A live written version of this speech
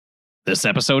This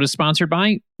episode is sponsored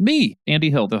by me, Andy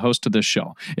Hill, the host of this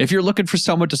show. If you're looking for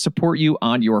someone to support you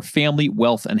on your family,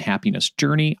 wealth, and happiness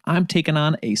journey, I'm taking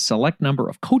on a select number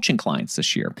of coaching clients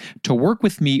this year. To work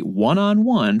with me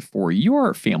one-on-one for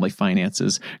your family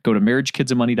finances, go to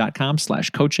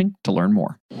marriagekidsandmoney.com/coaching to learn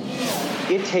more.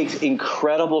 It takes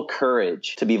incredible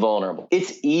courage to be vulnerable.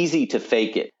 It's easy to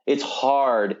fake it. It's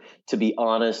hard to be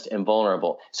honest and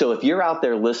vulnerable. So if you're out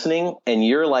there listening and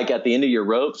you're like at the end of your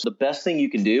ropes, the best thing you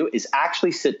can do is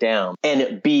actually sit down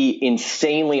and be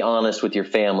insanely honest with your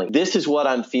family. This is what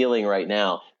I'm feeling right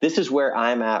now. This is where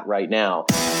I'm at right now.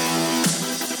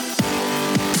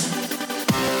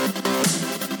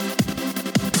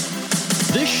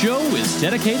 This show is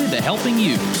dedicated to helping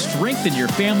you strengthen your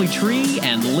family tree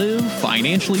and live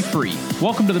financially free.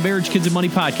 Welcome to the Marriage, Kids, and Money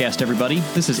podcast, everybody.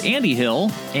 This is Andy Hill,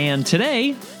 and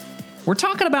today we're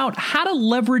talking about how to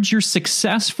leverage your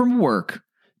success from work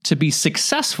to be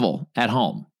successful at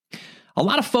home. A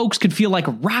lot of folks can feel like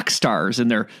rock stars in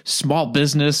their small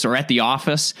business or at the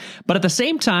office, but at the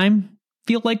same time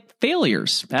feel like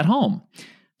failures at home.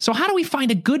 So how do we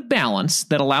find a good balance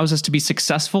that allows us to be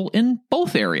successful in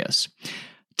both areas?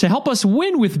 To help us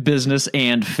win with business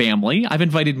and family, I've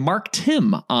invited Mark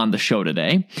Timm on the show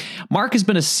today. Mark has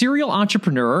been a serial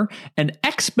entrepreneur and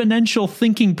exponential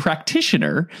thinking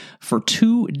practitioner for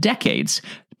 2 decades.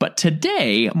 But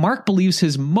today, Mark believes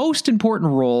his most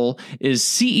important role is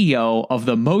CEO of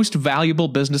the most valuable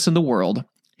business in the world,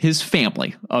 his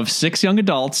family of 6 young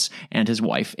adults and his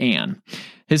wife, Ann.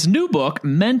 His new book,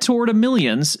 Mentor to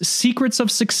Millions, Secrets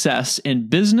of Success in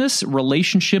Business,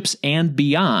 Relationships, and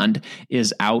Beyond,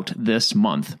 is out this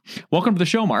month. Welcome to the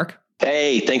show, Mark.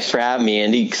 Hey, thanks for having me,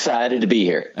 Andy. Excited to be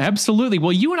here. Absolutely.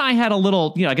 Well, you and I had a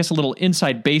little, a little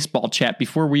inside baseball chat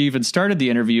before we even started the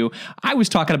interview. I was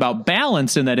talking about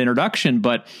balance in that introduction,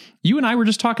 but you and I were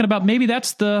just talking about maybe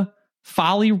that's the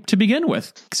folly to begin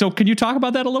with. So can you talk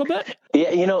about that a little bit?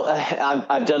 Yeah,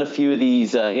 I've done a few of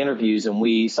these interviews, and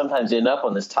we sometimes end up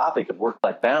on this topic of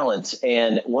work-life balance.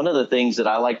 And one of the things that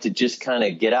I like to just kind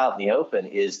of get out in the open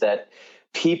is that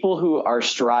people who are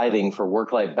striving for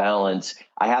work-life balance,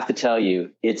 I have to tell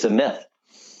you, it's a myth.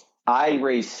 I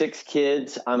raised 6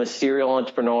 kids. I'm a serial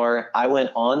entrepreneur. I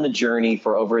went on the journey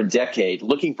for over a decade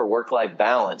looking for work-life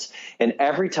balance. And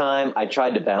every time I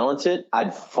tried to balance it,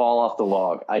 I'd fall off the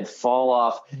log. I'd fall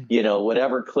off,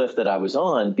 whatever cliff that I was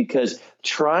on, because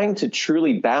trying to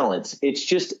truly balance, it's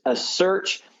just a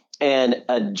search and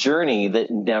a journey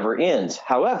that never ends.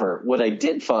 However, what I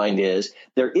did find is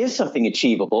there is something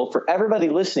achievable for everybody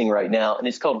listening right now, and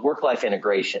it's called work-life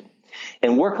integration.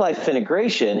 And work-life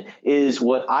integration is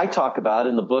what I talk about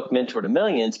in the book, Mentor to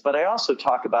Millions, but I also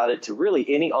talk about it to really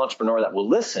any entrepreneur that will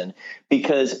listen,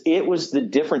 because it was the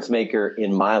difference maker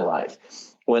in my life.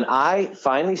 When I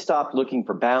finally stopped looking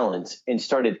for balance and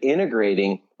started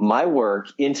integrating my work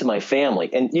into my family,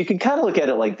 and you can kind of look at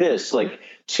it like this, like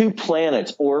 2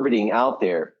 planets orbiting out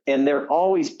there, and they're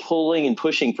always pulling and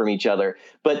pushing from each other,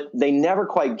 but they never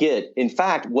quite get. In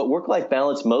fact, what work-life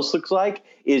balance most looks like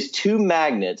is 2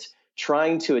 magnets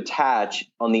trying to attach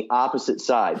on the opposite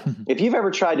side. If you've ever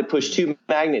tried to push 2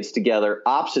 magnets together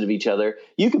opposite of each other,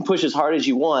 you can push as hard as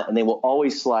you want and they will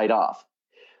always slide off.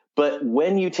 But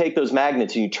when you take those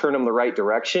magnets and you turn them the right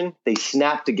direction, they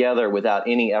snap together without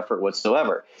any effort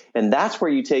whatsoever. And that's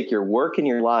where you take your work and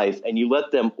your life and you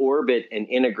let them orbit and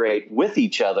integrate with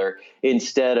each other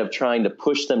instead of trying to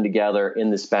push them together in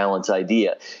this balance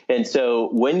idea. And so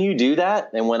when you do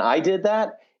that, and when I did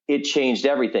that, it changed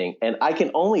everything. And I can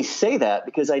only say that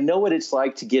because I know what it's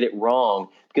like to get it wrong,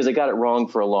 because I got it wrong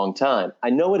for a long time. I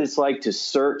know what it's like to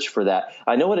search for that.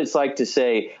 I know what it's like to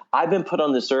say, I've been put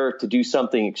on this earth to do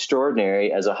something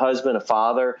extraordinary as a husband, a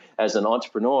father, as an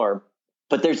entrepreneur.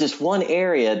 But there's this one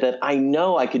area that I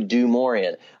know I could do more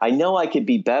in. I know I could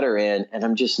be better in, and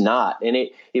I'm just not. And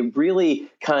it really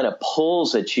kind of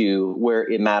pulls at you where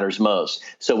it matters most.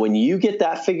 So when you get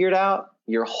that figured out,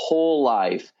 your whole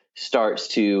life starts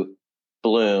to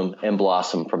bloom and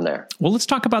blossom from there. Well, let's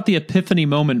talk about the epiphany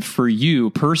moment for you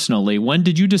personally. When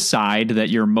did you decide that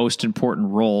your most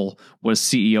important role was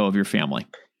CEO of your family?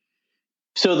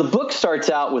 So the book starts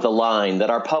out with a line that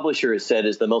our publisher has said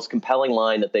is the most compelling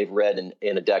line that they've read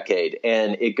in a decade.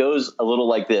 And it goes a little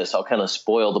like this. I'll kind of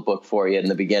spoil the book for you in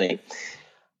the beginning.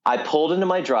 I pulled into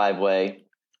my driveway.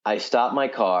 I stopped my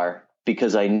car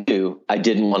because I knew I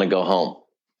didn't want to go home.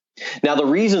 Now, the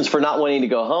reasons for not wanting to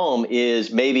go home is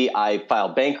maybe I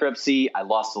filed bankruptcy, I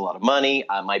lost a lot of money,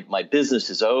 my business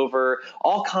is over,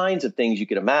 all kinds of things you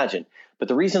could imagine. But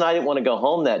the reason I didn't want to go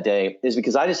home that day is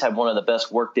because I just had one of the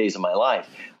best work days of my life.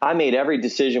 I made every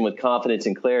decision with confidence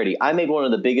and clarity. I made one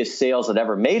of the biggest sales I'd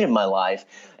ever made in my life.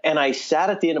 And I sat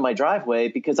at the end of my driveway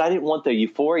because I didn't want the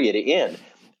euphoria to end.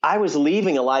 I was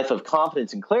leaving a life of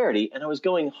confidence and clarity, and I was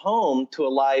going home to a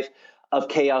life of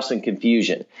chaos and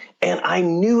confusion. And I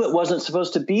knew it wasn't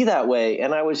supposed to be that way.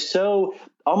 And I was so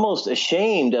almost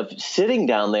ashamed of sitting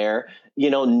down there,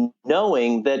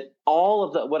 knowing that all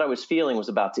of what I was feeling was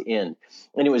about to end.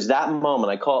 And it was that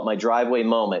moment, I call it my driveway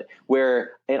moment,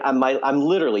 where I'm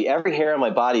literally, every hair on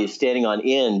my body is standing on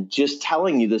end, just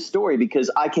telling you this story because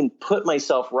I can put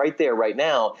myself right there right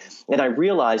now. And I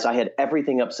realized I had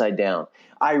everything upside down.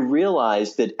 I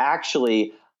realized that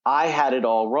actually I had it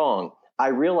all wrong. I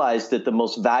realized that the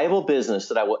most valuable business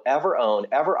that I will ever own,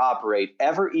 ever operate,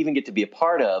 ever even get to be a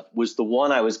part of was the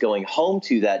one I was going home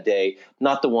to that day,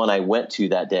 not the one I went to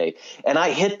that day. And I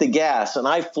hit the gas and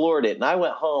I floored it and I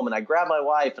went home and I grabbed my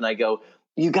wife and I go,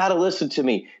 you got to listen to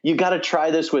me. You got to try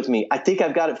this with me. I think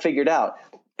I've got it figured out.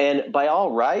 And by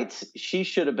all rights, she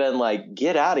should have been like,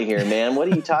 get out of here, man. What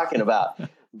are you talking about?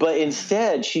 But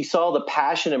instead, she saw the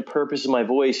passion and purpose in my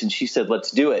voice and she said,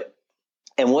 let's do it.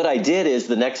 And what I did is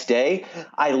the next day,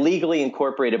 I legally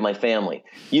incorporated my family.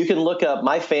 You can look up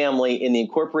my family in the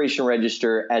incorporation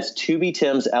register as 2B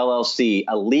Tims LLC,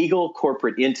 a legal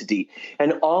corporate entity.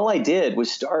 And all I did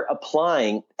was start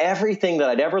applying everything that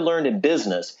I'd ever learned in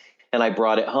business, and I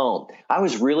brought it home. I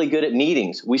was really good at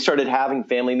meetings. We started having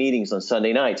family meetings on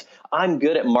Sunday nights. I'm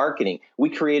good at marketing. We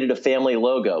created a family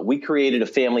logo. We created a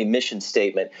family mission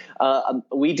statement.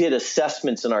 We did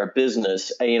assessments in our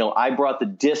business. I brought the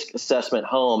DISC assessment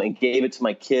home and gave it to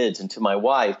my kids and to my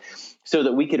wife so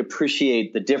that we could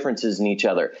appreciate the differences in each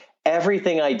other.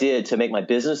 Everything I did to make my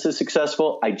businesses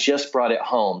successful, I just brought it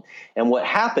home. And what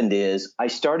happened is I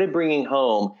started bringing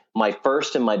home my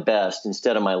first and my best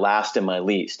instead of my last and my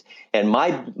least. And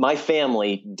my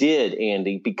family did,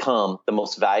 Andy, become the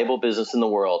most valuable business in the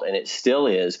world. And it still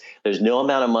is. There's no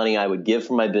amount of money I would give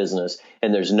for my business.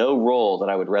 And there's no role that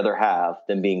I would rather have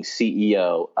than being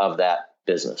CEO of that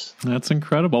business. That's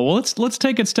incredible. Well, let's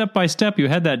take it step by step. You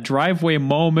had that driveway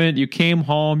moment. You came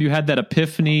home. You had that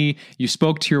epiphany. You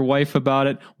spoke to your wife about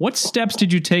it. What steps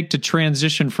did you take to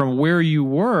transition from where you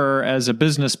were as a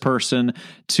business person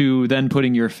to then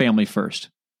putting your family first?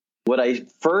 What I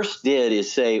first did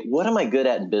is say, what am I good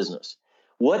at in business?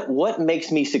 What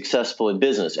makes me successful in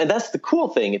business? And that's the cool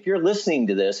thing. If you're listening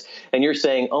to this and you're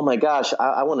saying, oh my gosh,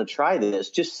 I want to try this,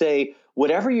 just say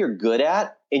whatever you're good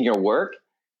at in your work,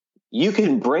 you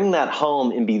can bring that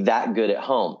home and be that good at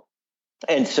home.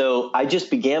 And so I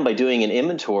just began by doing an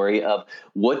inventory of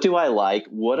what do I like?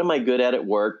 What am I good at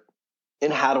work?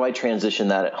 And how do I transition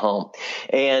that at home?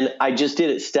 And I just did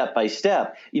it step by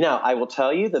step. I will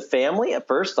tell you, the family at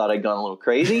first thought I'd gone a little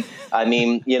crazy. I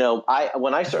mean,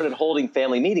 when I started holding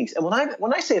family meetings, and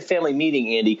when I say a family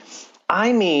meeting, Andy,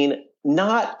 I mean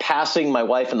not passing my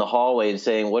wife in the hallway and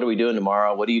saying, what are we doing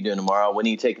tomorrow? What are you doing tomorrow? When are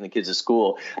you taking the kids to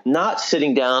school? Not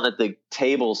sitting down at the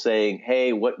table saying,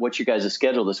 hey, what's your guys'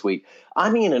 schedule this week?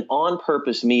 I mean an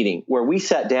on-purpose meeting where we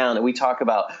sat down and we talk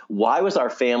about why was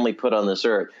our family put on this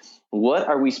earth? What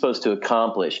are we supposed to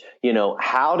accomplish?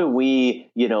 How do we,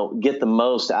 get the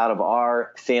most out of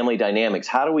our family dynamics?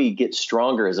 How do we get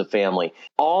stronger as a family?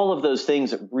 All of those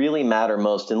things that really matter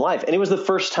most in life. And it was the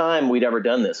first time we'd ever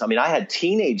done this. I mean, I had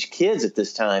teenage kids at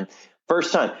this time.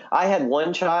 First time. I had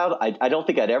one child. I don't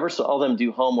think I'd ever saw them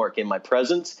do homework in my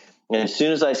presence. And as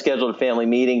soon as I scheduled a family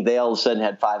meeting, they all of a sudden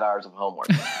had 5 hours of homework,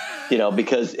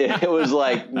 because it was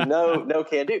like, no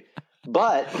can do.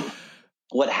 But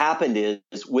what happened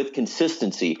is with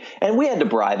consistency, and we had to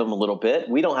bribe them a little bit.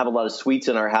 We don't have a lot of sweets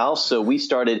in our house, so we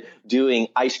started doing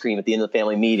ice cream at the end of the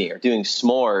family meeting or doing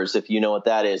s'mores, if you know what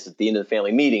that is, at the end of the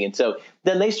family meeting. And so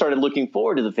then they started looking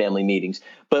forward to the family meetings.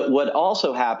 But what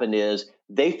also happened is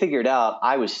they figured out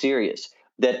I was serious,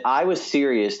 that I was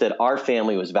serious, that our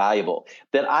family was valuable,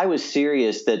 that I was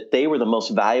serious, that they were the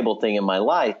most valuable thing in my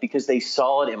life because they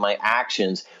saw it in my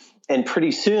actions. And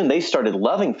pretty soon they started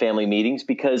loving family meetings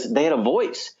because they had a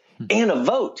voice and a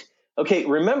vote. Okay,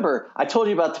 remember, I told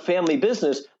you about the family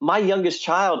business. My youngest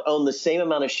child owned the same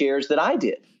amount of shares that I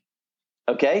did.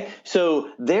 Okay,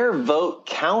 so their vote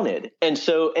counted. And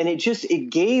it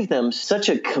gave them such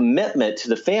a commitment to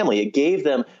the family. It gave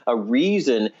them a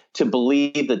reason to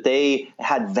believe that they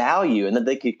had value and that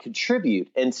they could contribute.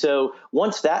 And so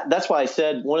that's why I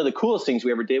said one of the coolest things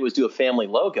we ever did was do a family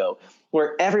logo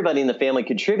where everybody in the family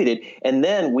contributed. And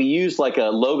then we used like a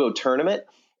logo tournament.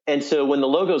 And so when the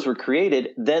logos were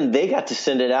created, then they got to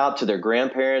send it out to their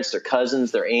grandparents, their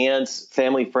cousins, their aunts,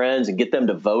 family, friends, and get them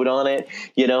to vote on it,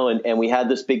 and we had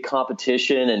this big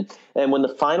competition. And when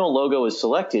the final logo was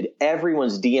selected,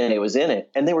 everyone's DNA was in it.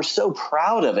 And they were so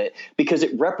proud of it because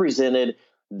it represented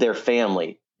their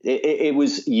family. It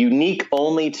was unique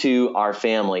only to our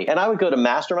family. And I would go to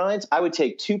masterminds. I would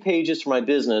take 2 pages for my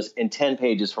business and 10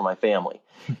 pages for my family.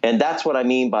 And that's what I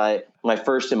mean by my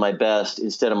first and my best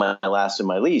instead of my last and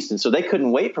my least. And so they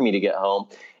couldn't wait for me to get home.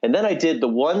 And then I did the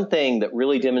one thing that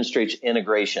really demonstrates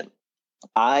integration.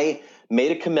 I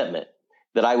made a commitment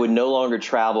that I would no longer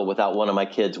travel without one of my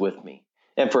kids with me.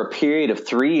 And for a period of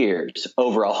 3 years,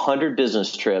 over 100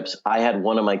 business trips, I had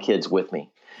one of my kids with me.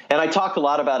 And I talk a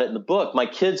lot about it in the book. My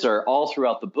kids are all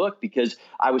throughout the book because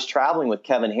I was traveling with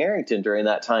Kevin Harrington during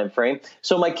that time frame.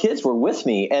 So my kids were with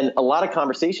me, and a lot of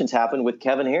conversations happened with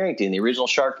Kevin Harrington, the original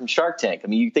shark from Shark Tank. I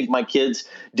mean, you think my kids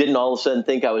didn't all of a sudden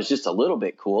think I was just a little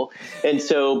bit cool. And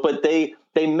so, but they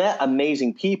met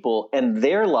amazing people, and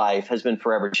their life has been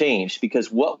forever changed because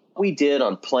what we did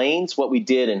on planes, what we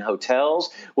did in hotels,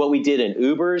 what we did in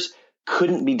Ubers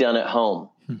couldn't be done at home.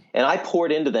 And I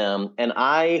poured into them, and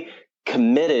I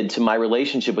committed to my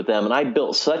relationship with them. And I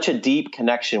built such a deep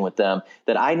connection with them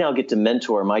that I now get to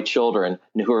mentor my children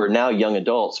who are now young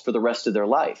adults for the rest of their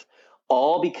life,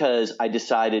 all because I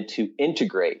decided to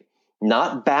integrate,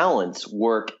 not balance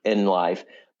work and life,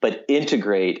 but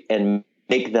integrate and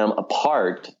make them a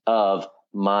part of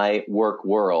my work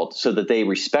world so that they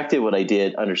respected what I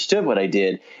did, understood what I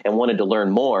did, and wanted to learn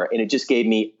more. And it just gave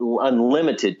me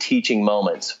unlimited teaching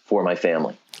moments for my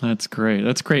family. That's great.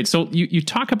 That's great. So you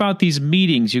talk about these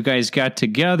meetings. You guys got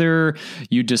together.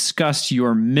 You discussed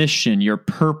your mission, your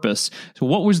purpose. So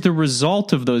what was the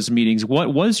result of those meetings?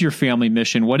 What was your family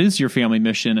mission? What is your family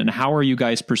mission? And how are you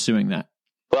guys pursuing that?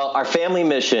 Well, our family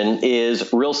mission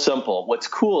is real simple. What's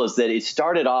cool is that it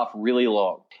started off really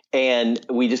long. And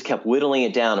we just kept whittling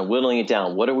it down and whittling it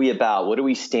down. What are we about? What do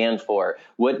we stand for?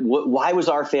 Why was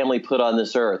our family put on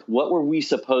this earth? What were we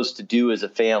supposed to do as a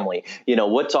family?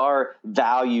 What's our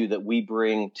value that we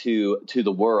bring to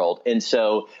the world? And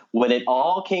so when it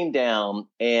all came down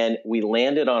and we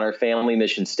landed on our family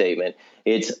mission statement,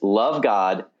 it's love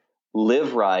God,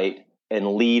 live right,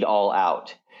 and lead all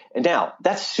out. And now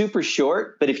that's super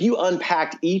short, but if you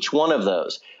unpacked each one of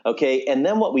those, okay, and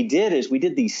then what we did is we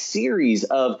did these series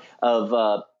of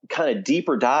kind of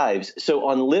deeper dives. So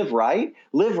on live right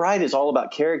is all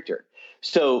about character.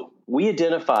 So we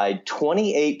identified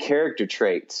 28 character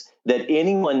traits that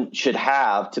anyone should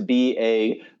have to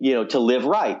be to live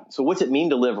right. So what's it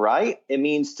mean to live right? It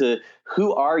means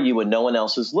who are you when no one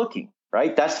else is looking?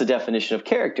 Right? That's the definition of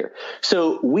character.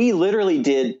 So we literally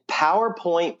did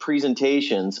PowerPoint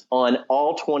presentations on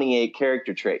all 28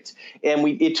 character traits. And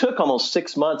it took almost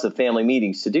 6 months of family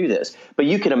meetings to do this. But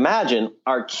you can imagine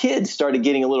our kids started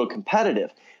getting a little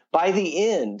competitive. By the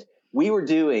end, we were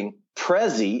doing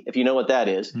Prezi, if you know what that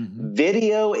is,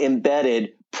 video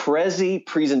embedded Prezi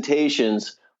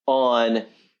presentations on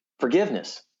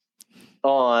forgiveness,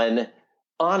 on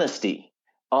honesty,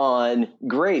 on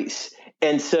grace.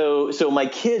 And so my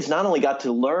kids not only got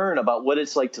to learn about what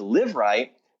it's like to live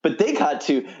right, but they got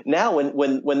to now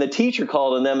when the teacher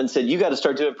called on them and said, you got to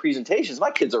start doing presentations,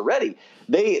 my kids are ready.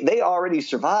 They already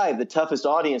survived the toughest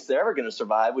audience they're ever going to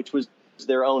survive, which was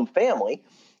their own family.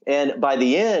 And by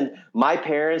the end, my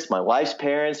parents, my wife's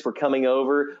parents were coming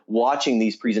over watching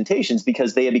these presentations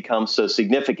because they had become so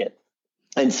significant.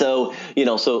 And so,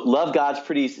 so love God's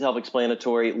pretty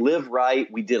self-explanatory. Live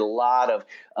right. We did a lot of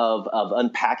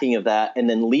unpacking of that. And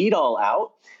then lead all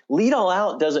out. Lead all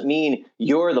out doesn't mean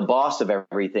you're the boss of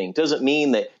everything. Doesn't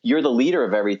mean that you're the leader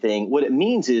of everything. What it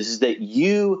means is that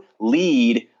you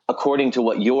lead according to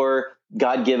what your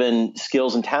God-given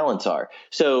skills and talents are.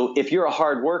 So if you're a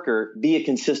hard worker, be a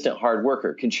consistent hard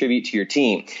worker, contribute to your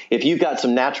team. If you've got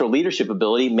some natural leadership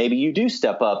ability, maybe you do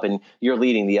step up and you're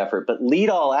leading the effort. But lead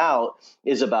all out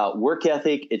is about work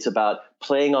ethic. It's about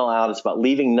playing all out. It's about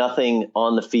leaving nothing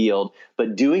on the field,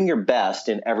 but doing your best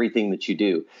in everything that you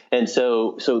do. And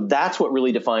so that's what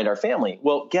really defined our family.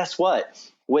 Well, guess what?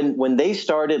 When they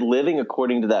started living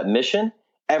according to that mission,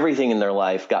 everything in their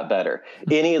life got better.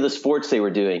 Any of the sports they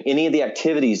were doing, any of the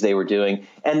activities they were doing.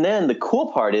 And then the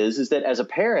cool part is that as a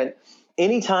parent,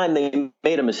 anytime they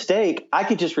made a mistake, I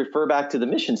could just refer back to the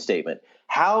mission statement.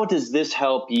 How does this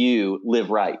help you live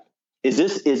right? Is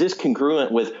this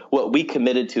congruent with what we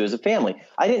committed to as a family?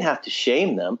 I didn't have to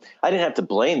shame them. I didn't have to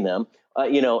blame them.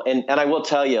 And I will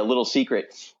tell you a little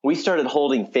secret. We started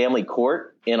holding family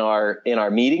court in our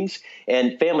meetings,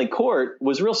 and family court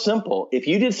was real simple. If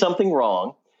you did something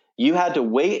wrong, you had to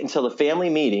wait until the family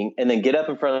meeting and then get up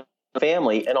in front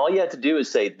family, and all you have to do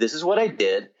is say, this is what I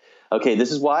did. Okay,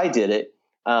 this is why I did it.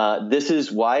 This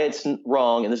is why it's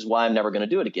wrong, and this is why I'm never going to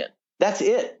do it again. That's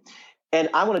it. And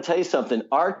I want to tell you something.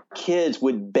 Our kids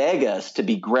would beg us to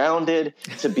be grounded,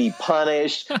 to be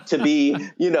punished, to be,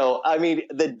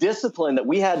 the discipline that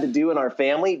we had to do in our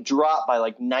family dropped by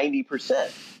like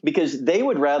 90% because they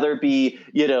would rather be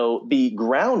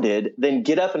grounded than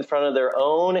get up in front of their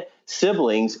own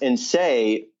siblings and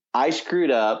say, I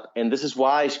screwed up, and this is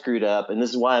why I screwed up, and this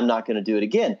is why I'm not going to do it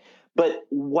again. But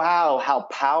wow, how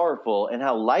powerful and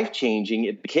how life-changing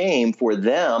it became for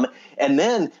them. And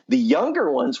then the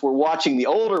younger ones were watching the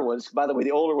older ones. By the way,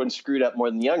 the older ones screwed up more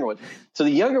than the younger ones. So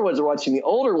the younger ones are watching the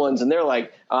older ones, and they're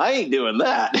like, I ain't doing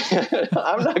that.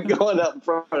 I'm not going up in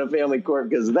front of family court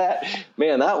because of that.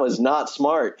 Man, that was not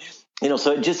smart.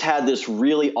 So it just had this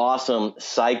really awesome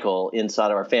cycle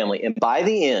inside of our family. And by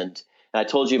the end, and I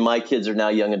told you my kids are now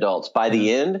young adults. By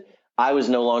the end, I was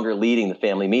no longer leading the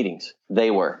family meetings.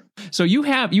 They were. So you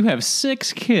have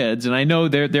 6 kids, and I know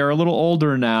they're a little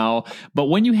older now, but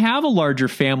when you have a larger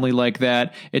family like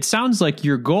that, it sounds like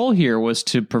your goal here was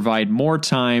to provide more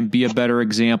time, be a better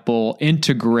example,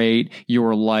 integrate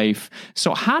your life.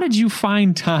 So how did you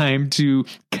find time to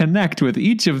connect with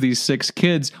each of these 6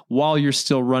 kids while you're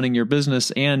still running your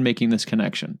business and making this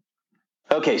connection?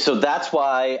 Okay, so that's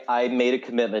why I made a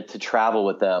commitment to travel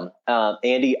with them.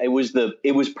 Andy, it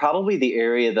was probably the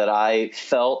area that I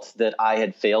felt that I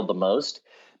had failed the most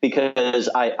because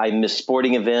I missed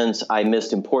sporting events. I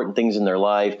missed important things in their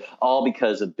life, all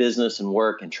because of business and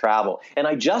work and travel. And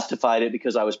I justified it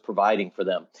because I was providing for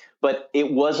them. But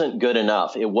it wasn't good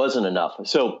enough. It wasn't enough.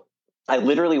 So I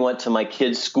literally went to my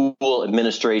kids' school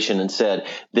administration and said,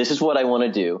 this is what I want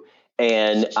to do.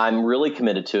 And I'm really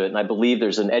committed to it. And I believe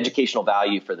there's an educational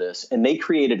value for this. And they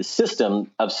created a system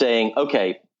of saying,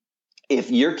 okay, if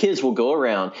your kids will go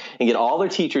around and get all their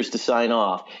teachers to sign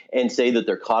off and say that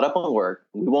they're caught up on work,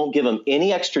 we won't give them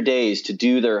any extra days to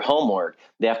do their homework.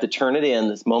 They have to turn it in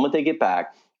this moment they get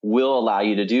back. We'll allow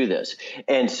you to do this.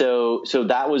 And so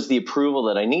that was the approval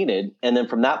that I needed. And then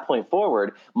from that point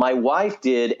forward, my wife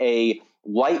did a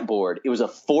whiteboard. It was a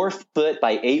 4-foot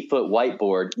by 8-foot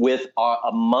whiteboard with a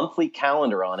monthly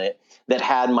calendar on it that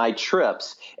had my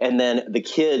trips. And then the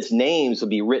kids' names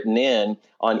would be written in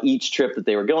on each trip that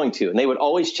they were going to. And they would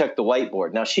always check the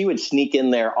whiteboard. Now, she would sneak in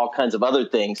there all kinds of other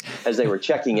things as they were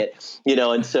checking it,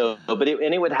 and so, but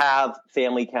it would have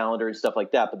family calendar and stuff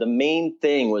like that. But the main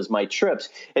thing was my trips.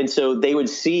 And so they would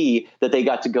see that they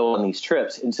got to go on these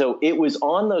trips. And so it was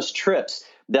on those trips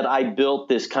that I built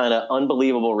this kind of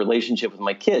unbelievable relationship with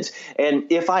my kids. And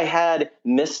if I had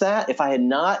missed that, if I had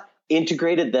not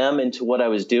integrated them into what I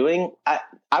was doing, I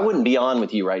wouldn't be on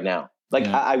with you right now.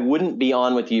 I wouldn't be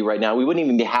on with you right now. We wouldn't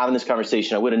even be having this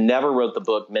conversation. I would have never wrote the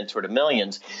book Mentor to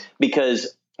Millions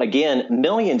because, again,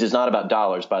 millions is not about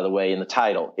dollars, by the way, in the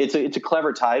title. It's a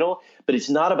clever title, but it's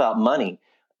not about money.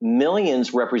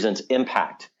 Millions represents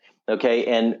impact. Okay.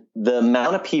 And the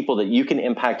amount of people that you can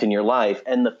impact in your life,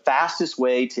 and the fastest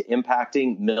way to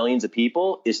impacting millions of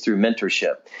people is through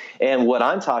mentorship. And what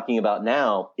I'm talking about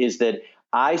now is that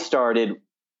I started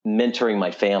mentoring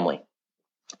my family.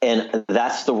 And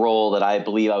that's the role that I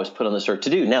believe I was put on this earth to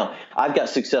do. Now, I've got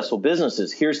successful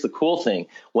businesses. Here's the cool thing.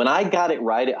 When I got it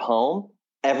right at home,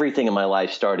 everything in my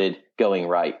life started going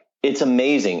right. It's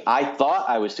amazing. I thought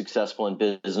I was successful in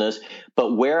business,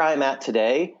 but where I'm at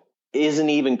today isn't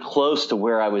even close to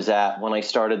where I was at when I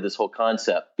started this whole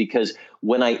concept. Because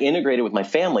when I integrated with my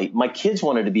family, my kids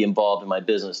wanted to be involved in my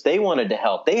business. They wanted to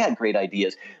help. They had great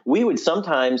ideas. We would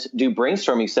sometimes do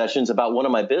brainstorming sessions about one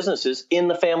of my businesses in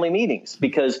the family meetings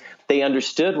because they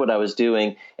understood what I was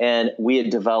doing, and we had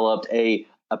developed a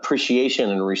appreciation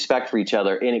and respect for each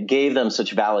other. And it gave them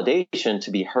such validation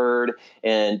to be heard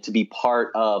and to be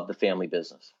part of the family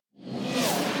business.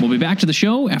 We'll be back to the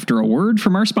show after a word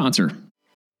from our sponsor.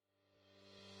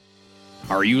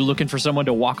 Are you looking for someone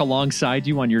to walk alongside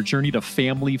you on your journey to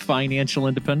family financial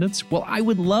independence? Well, I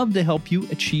would love to help you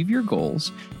achieve your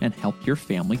goals and help your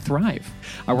family thrive.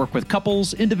 I work with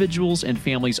couples, individuals, and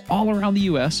families all around the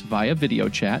U.S. via video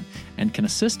chat and can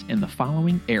assist in the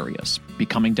following areas: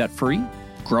 becoming debt-free,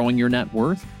 growing your net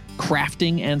worth,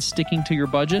 crafting and sticking to your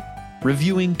budget,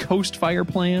 reviewing Coast Fire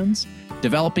plans,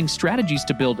 developing strategies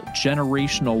to build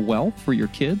generational wealth for your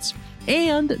kids,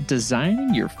 and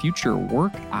designing your future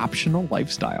work optional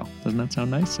lifestyle. Doesn't that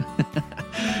sound nice?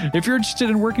 If you're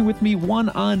interested in working with me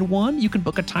one-on-one, you can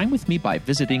book a time with me by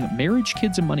visiting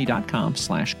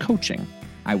marriagekidsandmoney.com/coaching.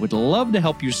 I would love to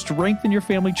help you strengthen your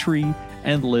family tree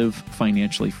and live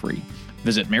financially free.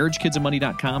 Visit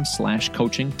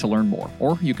marriagekidsandmoney.com/coaching to learn more,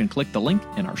 or you can click the link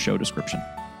in our show description.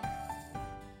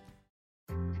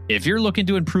 If you're looking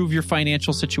to improve your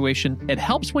financial situation, it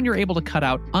helps when you're able to cut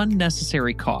out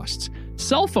unnecessary costs.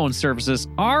 Cell phone services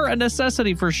are a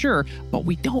necessity for sure, but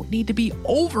we don't need to be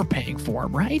overpaying for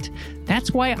them, right?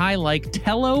 That's why I like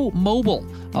Tello Mobile,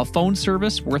 a phone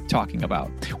service worth talking about.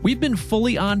 We've been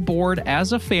fully on board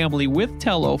as a family with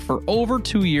Tello for over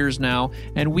 2 years now,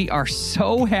 and we are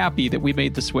so happy that we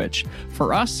made the switch.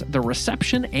 For us, the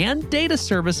reception and data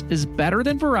service is better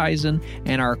than Verizon,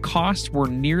 and our costs were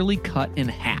nearly cut in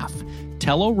half.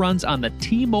 Tello runs on the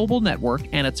T-Mobile network,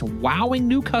 and it's wowing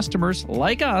new customers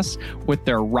like us with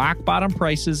their rock-bottom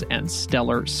prices and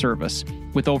stellar service.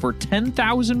 With over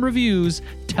 10,000 reviews,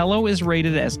 Tello is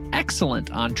rated as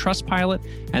excellent on Trustpilot,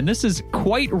 and this is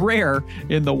quite rare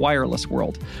in the wireless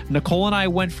world. Nicole and I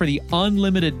went for the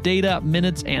unlimited data,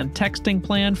 minutes, and texting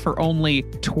plan for only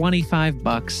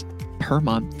 $25 per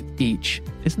month each.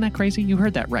 Isn't that crazy? You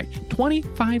heard that right.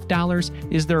 $25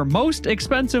 is their most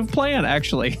expensive plan,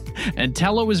 actually. And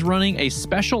Tello is running a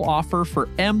special offer for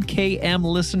MKM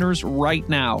listeners right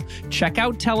now. Check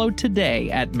out Tello today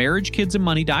at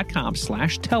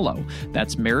marriagekidsandmoney.com/Tello.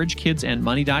 That's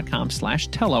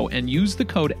marriagekidsandmoney.com/Tello and use the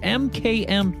code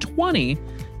MKM20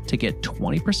 to get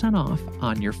 20% off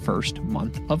on your first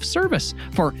month of service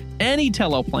for any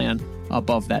Tello plan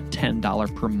above that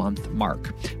 $10 per month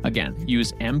mark. Again,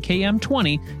 use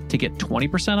MKM20 to get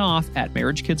 20% off at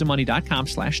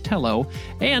marriagekidsandmoney.com/Tello,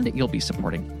 and you'll be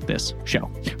supporting this show.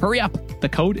 Hurry up. The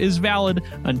code is valid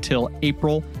until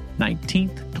April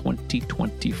 19th,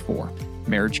 2024.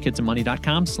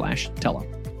 marriagekidsandmoney.com/Tello.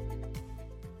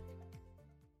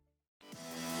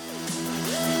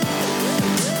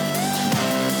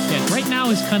 Right now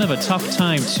is kind of a tough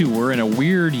time too. We're in a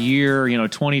weird year,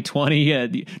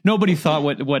 2020. Nobody thought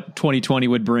what 2020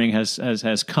 would bring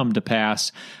has come to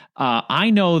pass.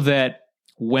 I know that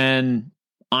when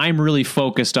I'm really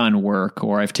focused on work,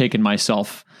 or I've taken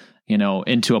myself,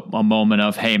 into a moment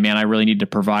of, hey man, I really need to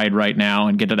provide right now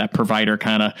and get to that provider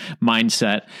kind of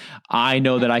mindset, I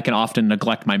know that I can often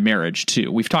neglect my marriage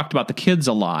too. We've talked about the kids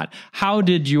a lot. How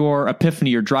did your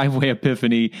epiphany, your driveway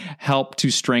epiphany, help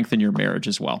to strengthen your marriage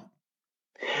as well?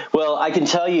 Well, I can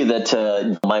tell you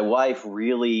that my wife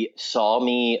really saw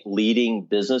me leading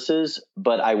businesses,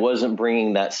 but I wasn't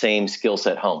bringing that same skill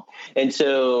set home. And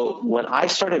so when I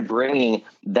started bringing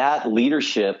that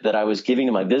leadership that I was giving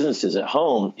to my businesses at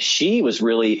home, she was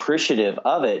really appreciative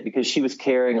of it because she was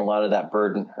carrying a lot of that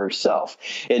burden herself.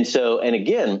 And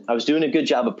again, I was doing a good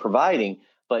job of providing,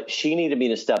 but she needed me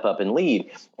to step up and lead.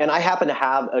 And I happen to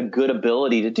have a good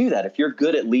ability to do that. If you're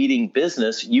good at leading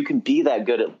business, you can be that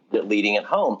good at leading at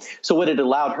home. So what it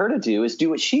allowed her to do is do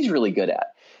what she's really good at.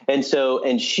 And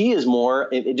she is more,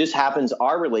 it just happens,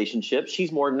 our relationship,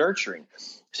 she's more nurturing.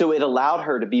 So it allowed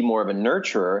her to be more of a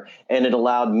nurturer, and it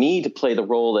allowed me to play the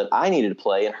role that I needed to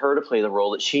play and her to play the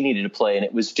role that she needed to play. And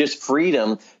it was just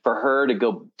freedom for her to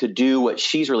go to do what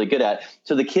she's really good at.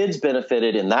 So the kids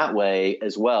benefited in that way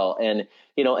as well. And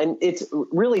it's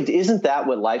really, isn't that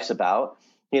what life's about?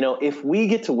 If we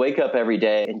get to wake up every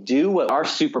day and do what our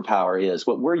superpower is,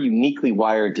 what we're uniquely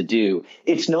wired to do,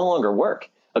 it's no longer work.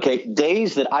 Okay.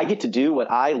 Days that I get to do what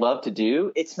I love to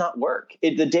do, it's not work.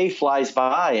 The day flies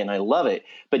by and I love it.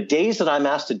 But days that I'm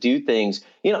asked to do things,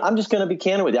 I'm just going to be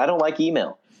candid with you. I don't like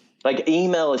email. Like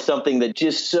email is something that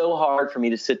just so hard for me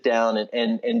to sit down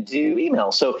and do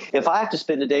email. So if I have to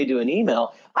spend a day doing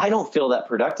email, I don't feel that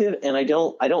productive, and I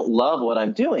don't love what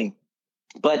I'm doing.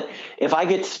 But if I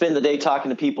get to spend the day talking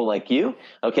to people like you,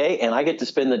 okay, and I get to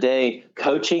spend the day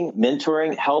coaching,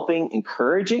 mentoring, helping,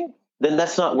 encouraging, then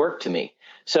that's not work to me.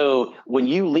 So when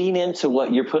you lean into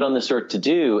what you're put on this earth to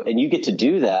do and you get to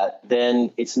do that, then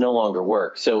it's no longer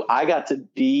work. So I got to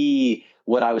be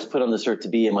what I was put on this earth to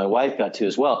be, and my wife got to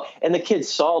as well. And the kids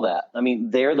saw that. I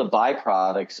mean, they're the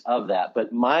byproducts of that.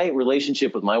 But my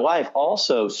relationship with my wife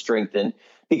also strengthened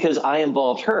because I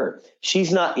involved her.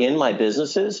 She's not in my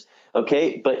businesses,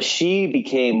 okay, but she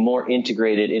became more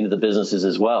integrated into the businesses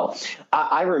as well.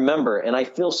 I remember, and I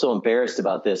feel so embarrassed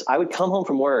about this, I would come home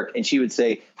from work and she would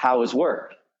say, "How was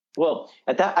work?" Well,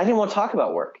 at that, I didn't want to talk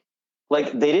about work.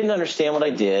 Like, they didn't understand what I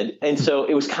did. And so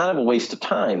it was kind of a waste of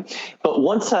time. But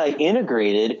once I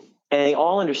integrated and they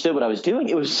all understood what I was doing,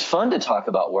 it was fun to talk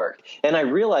about work. And I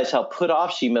realized how put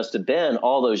off she must have been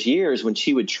all those years when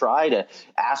she would try to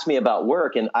ask me about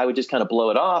work, and I would just kind of blow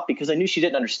it off because I knew she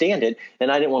didn't understand it,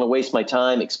 and I didn't want to waste my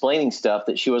time explaining stuff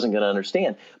that she wasn't going to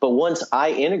understand. But once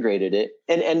I integrated it,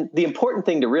 and the important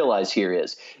thing to realize here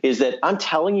is that I'm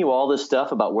telling you all this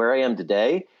stuff about where I am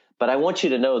today, but I want you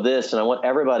to know this, and I want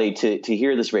everybody to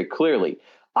hear this very clearly.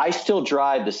 I still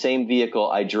drive the same vehicle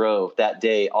I drove that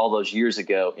day all those years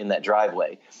ago in that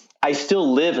driveway. I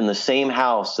still live in the same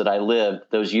house that I lived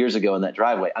those years ago in that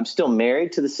driveway. I'm still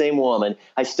married to the same woman.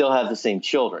 I still have the same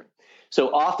children. So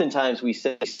oftentimes we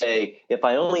say, if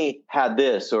I only had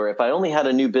this, or if I only had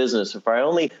a new business, if I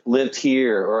only lived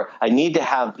here, or I need to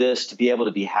have this to be able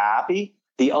to be happy.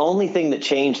 The only thing that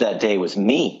changed that day was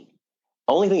me.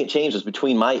 Only thing that changed was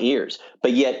between my ears,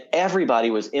 but yet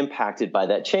everybody was impacted by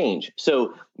that change.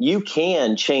 So you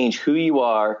can change who you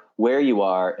are, where you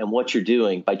are, and what you're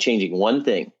doing by changing one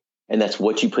thing. And that's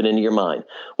what you put into your mind,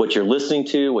 what you're listening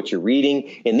to, what you're reading.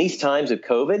 In these times of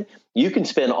COVID, you can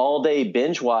spend all day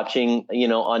binge watching,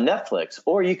 on Netflix,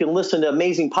 or you can listen to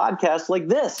amazing podcasts like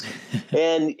this,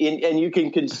 and you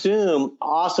can consume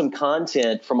awesome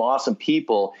content from awesome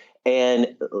people.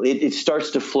 And it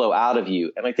starts to flow out of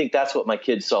you. And I think that's what my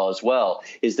kids saw as well,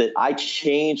 is that I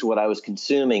changed what I was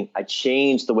consuming. I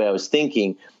changed the way I was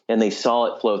thinking, and they saw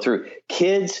it flow through.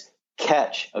 Kids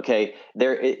catch, okay?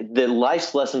 The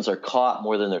life's lessons are caught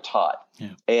more than they're taught. Yeah.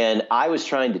 And I was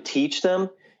trying to teach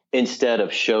them instead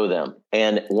of show them.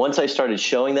 And once I started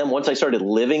showing them, once I started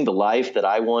living the life that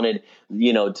I wanted,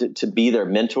 to be their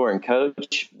mentor and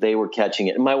coach, they were catching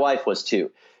it. And my wife was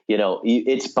too.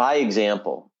 It's by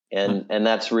example. And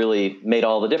that's really made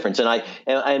all the difference.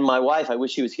 And my wife, I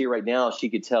wish she was here right now. She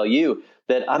could tell you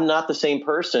that I'm not the same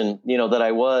person, that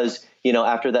I was,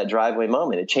 after that driveway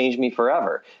moment. It changed me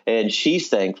forever. And she's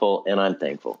thankful, and I'm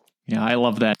thankful. Yeah, I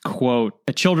love that quote.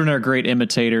 Children are great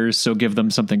imitators, so give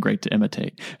them something great to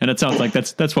imitate. And it sounds like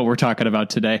that's what we're talking about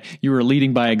today. You were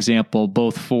leading by example,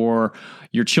 both for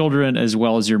your children as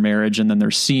well as your marriage, and then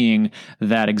they're seeing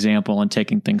that example and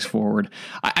taking things forward.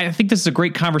 I think this is a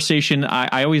great conversation.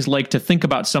 I always like to think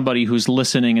about somebody who's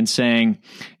listening and saying,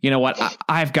 you know what,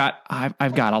 I've got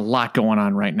a lot going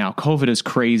on right now. COVID is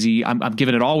crazy. I'm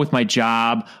giving it all with my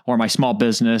job or my small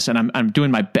business, and I'm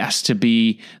doing my best to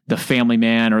be the family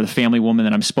man or the family woman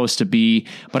that I'm supposed to be,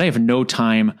 but I have no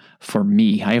time for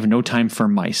me. I have no time for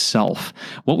myself.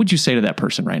 What would you say to that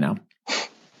person right now?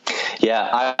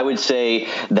 Yeah, I would say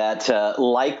that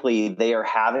likely they are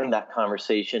having that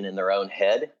conversation in their own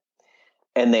head,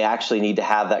 and they actually need to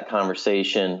have that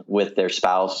conversation with their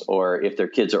spouse, or if their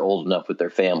kids are old enough, with their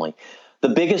family. The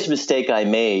biggest mistake I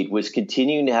made was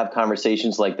continuing to have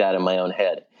conversations like that in my own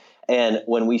head. And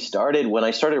when I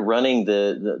started running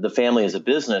the family as a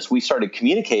business, we started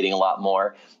communicating a lot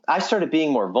more. I started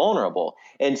being more vulnerable.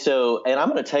 And I'm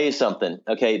going to tell you something.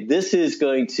 Okay, this is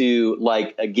going to,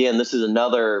 this is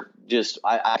another,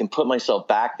 I can put myself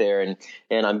back there,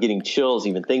 and I'm getting chills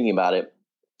even thinking about it.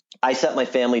 I sat my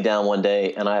family down one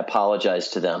day, and I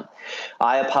apologized to them.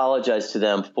 I apologized to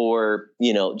them for,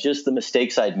 just the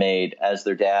mistakes I'd made as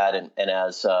their dad and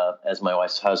as my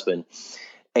wife's husband.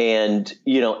 And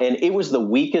it was the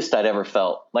weakest I'd ever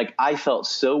felt. Like, I felt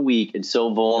so weak and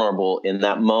so vulnerable in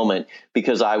that moment,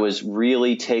 because I was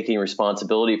really taking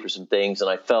responsibility for some things. And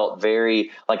I felt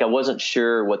very like I wasn't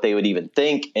sure what they would even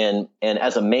think. And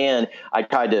as a man, I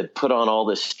tried to put on all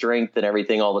this strength and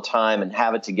everything all the time and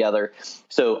have it together.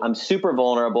 So I'm super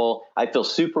vulnerable. I feel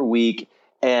super weak.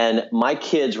 And my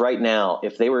kids right now,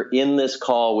 if they were in this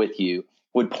call with you,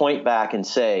 would point back and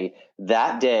say,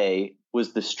 that day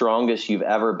was the strongest you've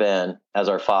ever been as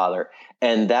our father.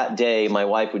 And that day, my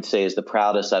wife would say, is the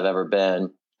proudest I've ever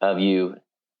been of you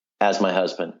as my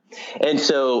husband. And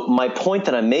so my point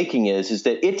that I'm making is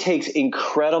that it takes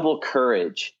incredible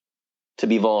courage to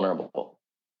be vulnerable.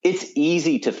 It's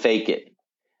easy to fake it.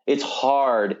 It's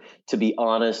hard to be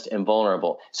honest and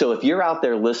vulnerable. So if you're out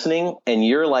there listening and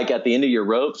you're like at the end of your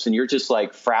ropes and you're just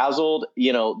like frazzled,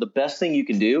 the best thing you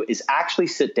can do is actually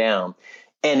sit down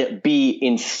and be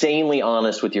insanely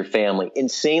honest with your family,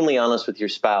 insanely honest with your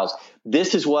spouse.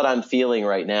 This is what I'm feeling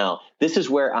right now. This is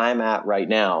where I'm at right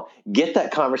now. Get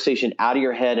that conversation out of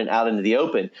your head and out into the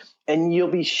open. And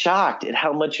you'll be shocked at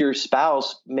how much your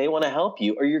spouse may want to help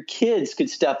you, or your kids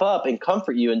could step up and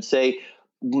comfort you and say,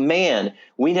 man,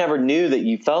 we never knew that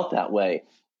you felt that way.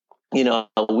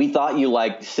 We thought you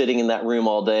liked sitting in that room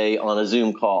all day on a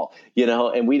Zoom call,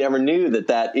 and we never knew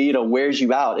that wears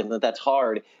you out, and that's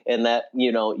hard, and that,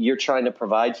 you're trying to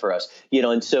provide for us,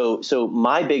 and so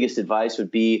my biggest advice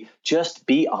would be just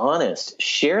be honest,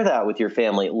 share that with your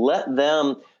family, let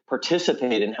them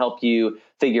participate and help you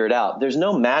figure it out. There's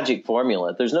no magic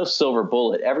formula. There's no silver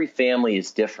bullet. Every family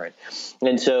is different.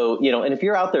 And so, and if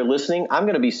you're out there listening, I'm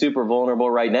going to be super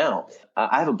vulnerable right now.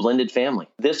 I have a blended family.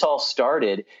 This all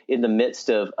started in the midst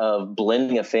of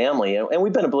blending a family. And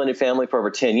we've been a blended family for over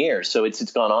 10 years. So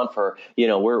it's gone on for,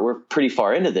 we're pretty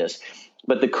far into this.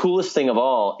 But the coolest thing of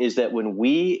all is that when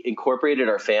we incorporated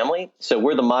our family, so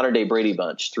we're the modern day Brady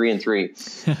Bunch, 3 and 3.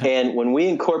 And when we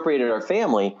incorporated our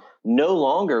family, no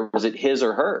longer was it his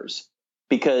or hers.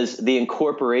 because the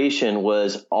incorporation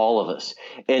was all of us.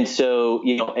 And so,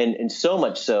 and so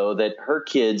much so that her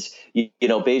kids,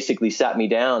 basically sat me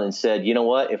down and said, you know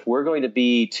what, if we're going to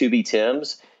be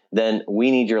Tims, then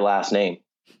we need your last name.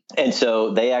 And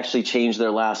so they actually changed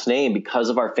their last name because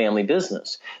of our family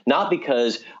business, not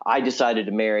because I decided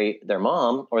to marry their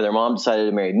mom or their mom decided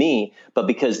to marry me, but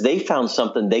because they found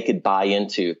something they could buy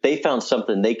into. They found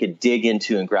something they could dig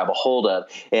into and grab a hold of.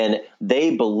 And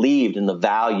they believed in the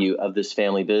value of this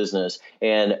family business,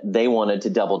 and they wanted to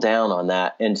double down on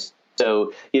that. And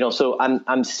so, so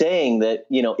I'm saying that,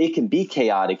 it can be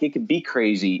chaotic. It can be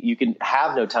crazy. You can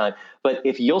have no time. But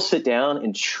if you'll sit down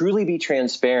and truly be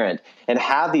transparent and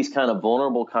have these kind of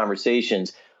vulnerable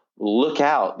conversations, look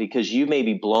out, because you may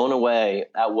be blown away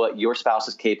at what your spouse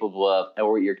is capable of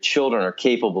or what your children are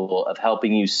capable of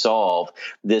helping you solve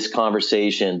this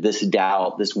conversation, this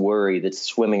doubt, this worry that's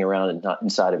swimming around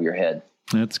inside of your head.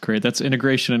 That's great. That's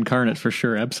integration incarnate for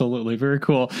sure. Absolutely. Very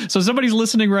cool. So somebody's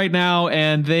listening right now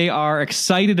and they are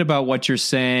excited about what you're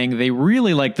saying. They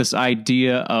really like this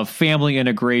idea of family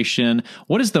integration.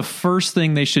 What is the first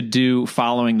thing they should do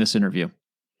following this interview?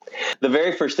 The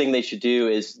very first thing they should do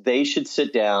is they should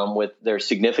sit down with their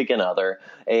significant other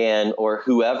or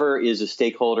whoever is a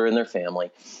stakeholder in their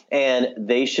family, and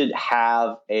they should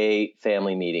have a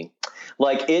family meeting.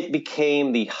 Like, it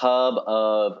became the hub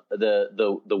of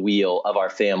the wheel of our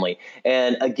family.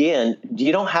 And again,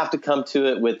 you don't have to come to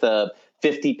it with a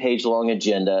 50-page long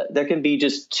agenda. There can be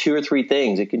just 2 or 3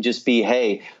 things. It can just be,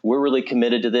 hey, we're really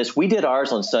committed to this. We did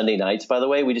ours on Sunday nights, by the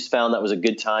way. We just found that was a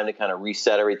good time to kind of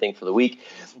reset everything for the week.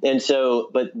 And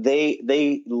so, but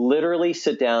they literally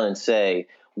sit down and say,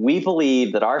 we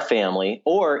believe that our family,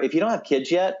 or if you don't have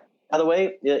kids yet, by the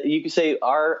way, you can say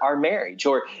our marriage,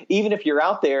 or even if you're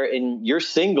out there and you're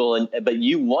single but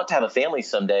you want to have a family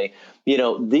someday,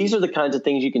 these are the kinds of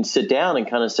things you can sit down and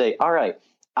kind of say, all right,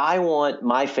 I want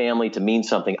my family to mean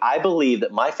something. I believe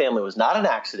that my family was not an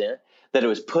accident, that it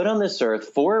was put on this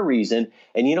earth for a reason.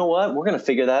 And you know what? We're going to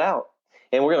figure that out.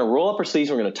 And we're going to roll up our sleeves.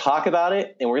 We're going to talk about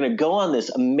it. And we're going to go on this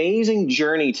amazing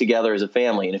journey together as a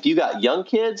family. And if you got young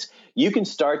kids, you can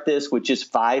start this with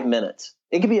just 5 minutes.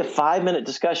 It could be a 5-minute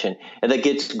discussion, and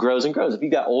that grows and grows. If you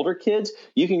got older kids,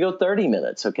 you can go 30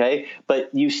 minutes, okay? But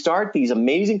you start these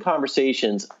amazing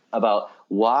conversations about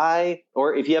why,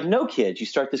 or if you have no kids, you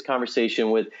start this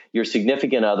conversation with your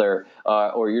significant other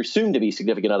or your soon-to-be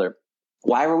significant other.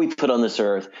 Why were we put on this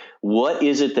earth? What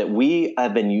is it that we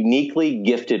have been uniquely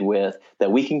gifted with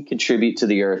that we can contribute to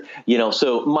the earth?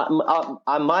 So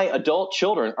my adult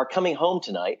children are coming home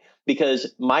tonight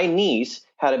because my niece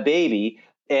had a baby,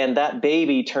 and that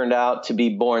baby turned out to be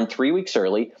born 3 weeks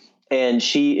early. And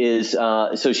she is,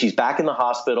 so she's back in the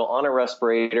hospital on a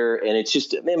respirator. And it's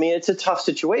just, it's a tough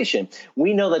situation.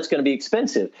 We know that's going to be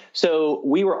expensive. So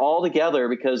we were all together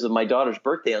because of my daughter's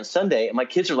birthday on Sunday. And my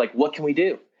kids are like, what can we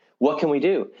do? What can we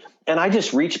do? And I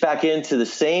just reached back into the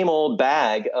same old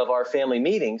bag of our family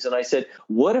meetings. And I said,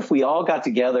 what if we all got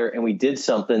together and we did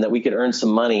something that we could earn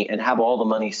some money and have all the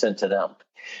money sent to them?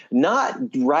 Not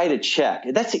write a check.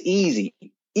 That's easy.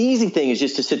 Easy thing is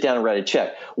just to sit down and write a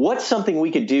check. What's something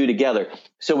we could do together?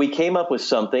 So we came up with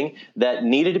something that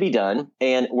needed to be done,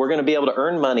 and we're going to be able to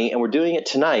earn money, and we're doing it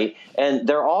tonight. And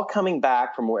they're all coming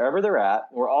back from wherever they're at.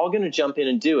 We're all going to jump in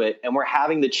and do it, and we're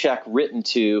having the check written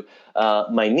to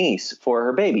my niece for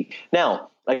her baby.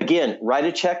 Now, again, write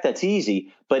a check, that's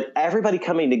easy, but everybody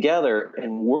coming together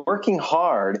and working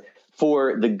hard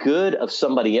for the good of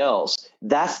somebody else,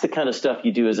 that's the kind of stuff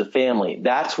you do as a family.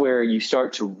 That's where you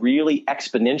start to really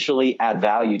exponentially add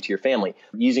value to your family.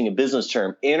 Using a business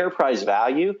term, enterprise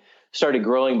value started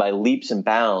growing by leaps and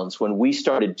bounds when we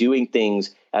started doing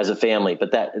things as a family.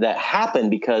 But that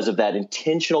happened because of that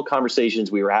intentional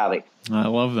conversations we were having. I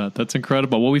love that. That's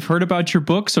incredible. Well, we've heard about your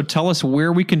book, so tell us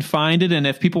where we can find it. And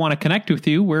if people want to connect with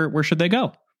you, where should they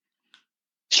go?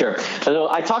 Sure. So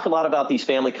I talk a lot about these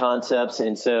family concepts,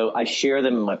 and so I share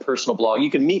them in my personal blog.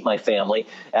 You can meet my family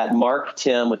at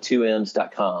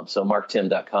marktim.com. So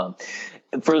marktim.com.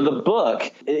 For the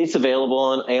book, it's available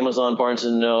on Amazon, Barnes &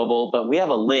 Noble, but we have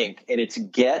a link, and it's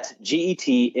getmtm.com.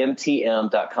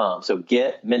 So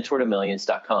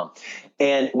getmentortomillions.com.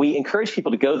 And we encourage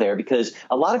people to go there because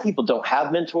a lot of people don't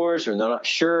have mentors or they're not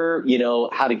sure,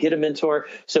 how to get a mentor.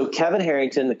 So Kevin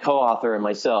Harrington, the co-author, and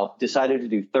myself decided to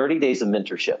do 30 days of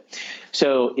mentorship.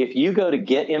 So if you go to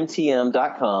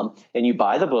getmtm.com and you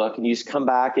buy the book and you just come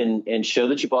back and show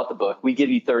that you bought the book, we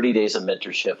give you 30 days of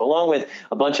mentorship along with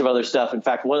a bunch of other stuff. In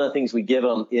fact, one of the things we give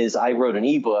them is I wrote an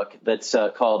ebook that's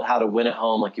called How to Win at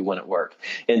Home Like You Win at Work.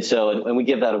 And we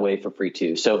give that away for free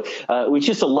too. So it's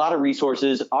just a lot of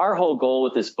resources. Our whole goal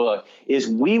with this book is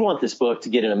we want this book to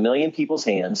get in 1 million people's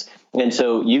hands. And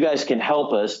so you guys can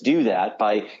help us do that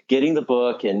by getting the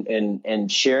book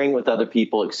and sharing with other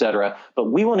people, et cetera. But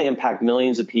we want to impact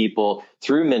millions of people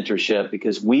through mentorship,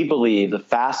 because we believe the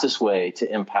fastest way to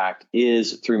impact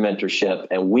is through mentorship.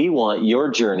 And we want your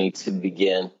journey to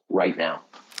begin right now.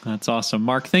 That's awesome.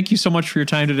 Mark, thank you so much for your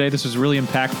time today. This was really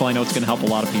impactful. I know it's going to help a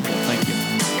lot of people. Thank you.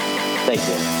 Thank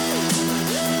you.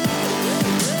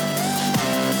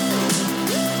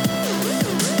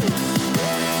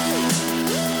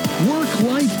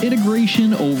 Work-life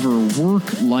integration over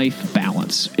work-life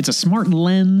balance. It's a smart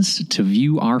lens to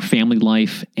view our family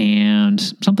life and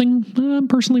something I'm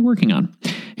personally working on.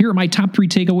 Here are my top 3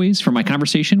 takeaways from my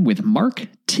conversation with Mark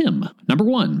Timm. Number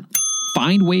 1,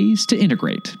 find ways to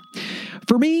integrate.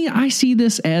 For me, I see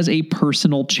this as a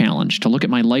personal challenge to look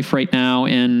at my life right now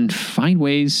and find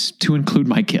ways to include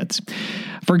my kids.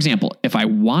 For example, if I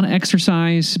want to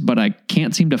exercise, but I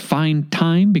can't seem to find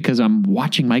time because I'm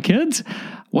watching my kids,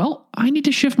 well, I need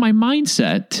to shift my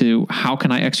mindset to how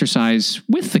can I exercise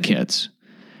with the kids?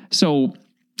 So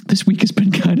this week has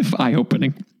been kind of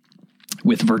eye-opening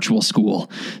with virtual school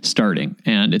starting.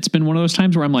 And it's been one of those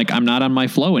times where I'm like, I'm not on my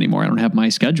flow anymore. I don't have my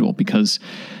schedule because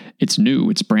it's new.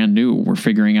 It's brand new. We're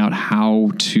figuring out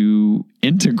how to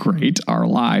integrate our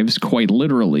lives quite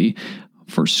literally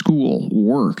for school,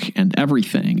 work, and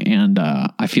everything. And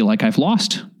I feel like I've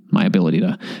lost my ability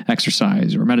to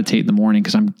exercise or meditate in the morning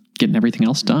because I'm getting everything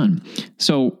else done.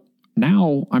 So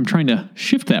now I'm trying to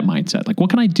shift that mindset. Like, what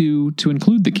can I do to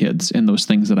include the kids in those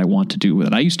things that I want to do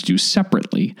that I used to do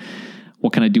separately?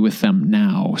 What can I do with them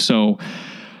now? So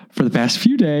for the past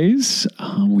few days,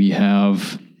 we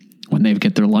have, when they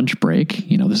get their lunch break,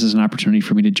 this is an opportunity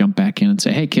for me to jump back in and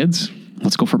say, hey, kids,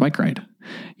 let's go for a bike ride.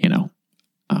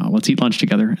 Let's eat lunch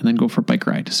together and then go for a bike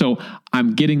ride. So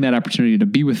I'm getting that opportunity to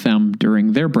be with them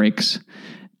during their breaks,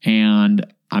 and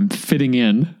I'm fitting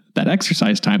in that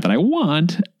exercise time that I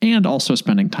want and also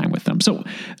spending time with them. So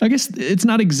I guess it's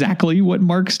not exactly what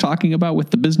Mark's talking about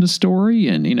with the business story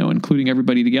and, including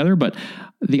everybody together, but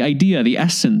the idea, the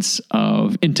essence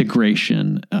of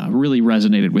integration really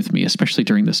resonated with me, especially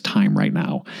during this time right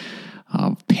now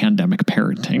of pandemic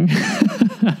parenting.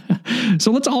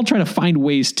 So let's all try to find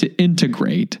ways to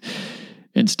integrate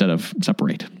instead of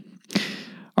separate.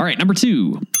 All right, number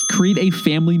 2, create a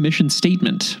family mission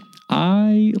statement.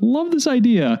 I love this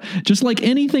idea. Just like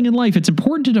anything in life, it's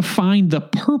important to define the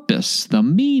purpose, the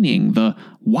meaning, the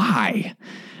why.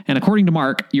 And according to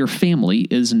Mark, your family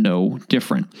is no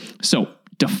different. So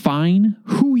define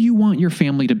who you want your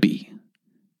family to be,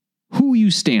 who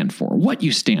you stand for, what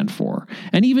you stand for,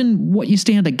 and even what you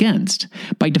stand against.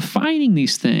 By defining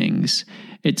these things,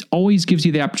 it always gives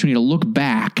you the opportunity to look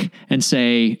back and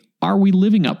say, are we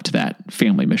living up to that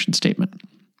family mission statement?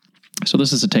 So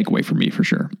this is a takeaway for me for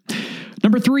sure.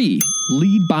 Number 3,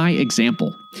 lead by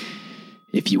example.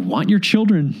 If you want your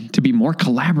children to be more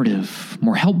collaborative,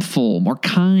 more helpful, more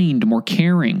kind, more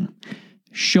caring,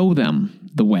 show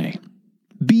them the way.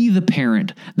 Be the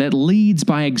parent that leads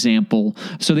by example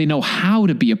so they know how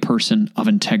to be a person of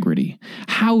integrity,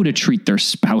 how to treat their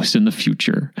spouse in the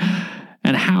future,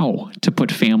 and how to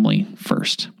put family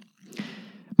first.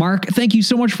 Mark, thank you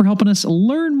so much for helping us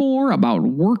learn more about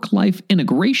work-life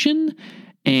integration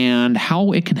and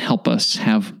how it can help us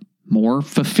have more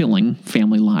fulfilling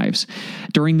family lives.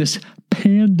 During this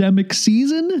pandemic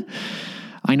season,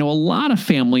 I know a lot of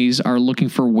families are looking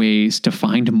for ways to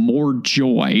find more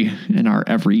joy in our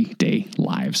everyday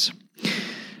lives.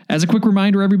 As a quick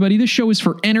reminder, everybody, this show is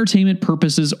for entertainment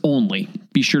purposes only.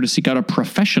 Be sure to seek out a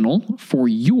professional for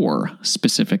your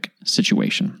specific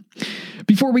situation.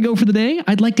 Before we go for the day,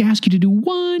 I'd like to ask you to do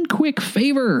one quick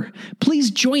favor.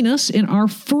 Please join us in our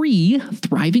free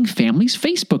Thriving Families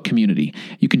Facebook community.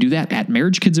 You can do that at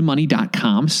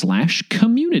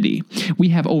marriagekidsandmoney.com/community. We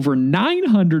have over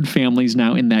 900 families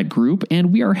now in that group,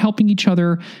 and we are helping each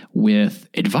other with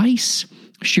advice,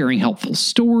 sharing helpful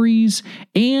stories,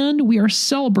 and we are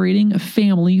celebrating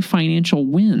family financial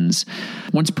wins.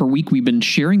 Once per week, we've been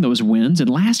sharing those wins, and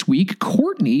last week,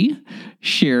 Courtney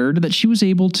shared that she was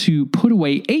able to put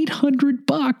away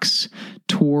 $800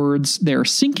 towards their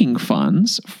sinking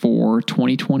funds for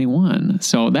 2021.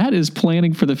 So that is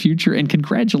planning for the future, and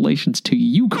congratulations to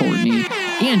you, Courtney,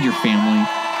 and your family.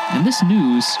 And this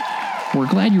news, we're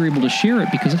glad you're able to share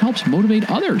it because it helps motivate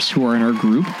others who are in our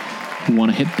group who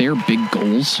want to hit their big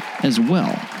goals as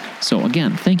well. So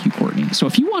again, thank you, Courtney. So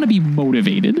if you want to be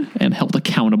motivated and held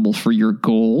accountable for your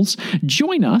goals,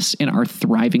 join us in our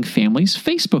Thriving Families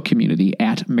Facebook community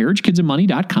at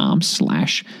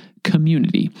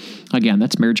marriagekidsandmoney.com/community. Again,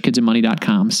 that's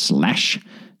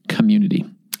marriagekidsandmoney.com/community.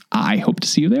 I hope to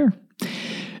see you there.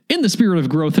 In the spirit of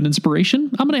growth and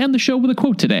inspiration, I'm going to end the show with a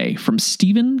quote today from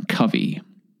Stephen Covey.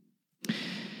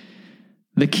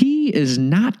 The key is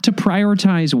not to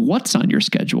prioritize what's on your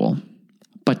schedule,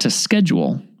 but to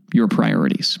schedule your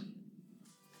priorities.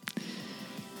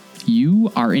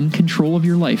 You are in control of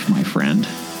your life, my friend,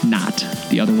 not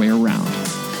the other way around.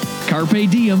 Carpe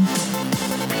diem.